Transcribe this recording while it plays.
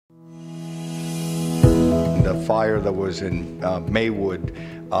fire that was in Maywood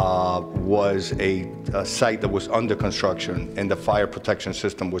was a site that was under construction and the fire protection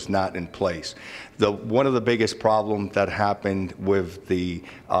system was not in place. One of the biggest problems that happened with the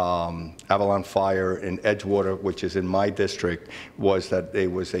Avalon fire in Edgewater, which is in my district, was that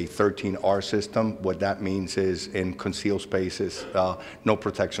it was a 13R system. What that means is in concealed spaces, no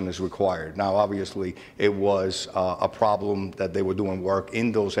protection is required. Now, obviously, it was a problem that they were doing work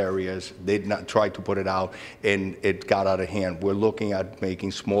in those areas. They did not try to put it out, and it got out of hand. We're looking at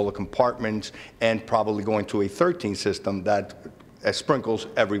making smaller compartments and probably going to a 13 system that sprinkles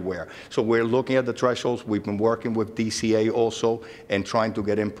everywhere. So we're looking at the thresholds. We've been working with DCA also and trying to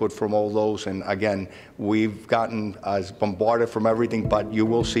get input from all those. And again, we've gotten as bombarded from everything, but you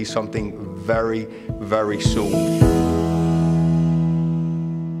will see something very, very soon.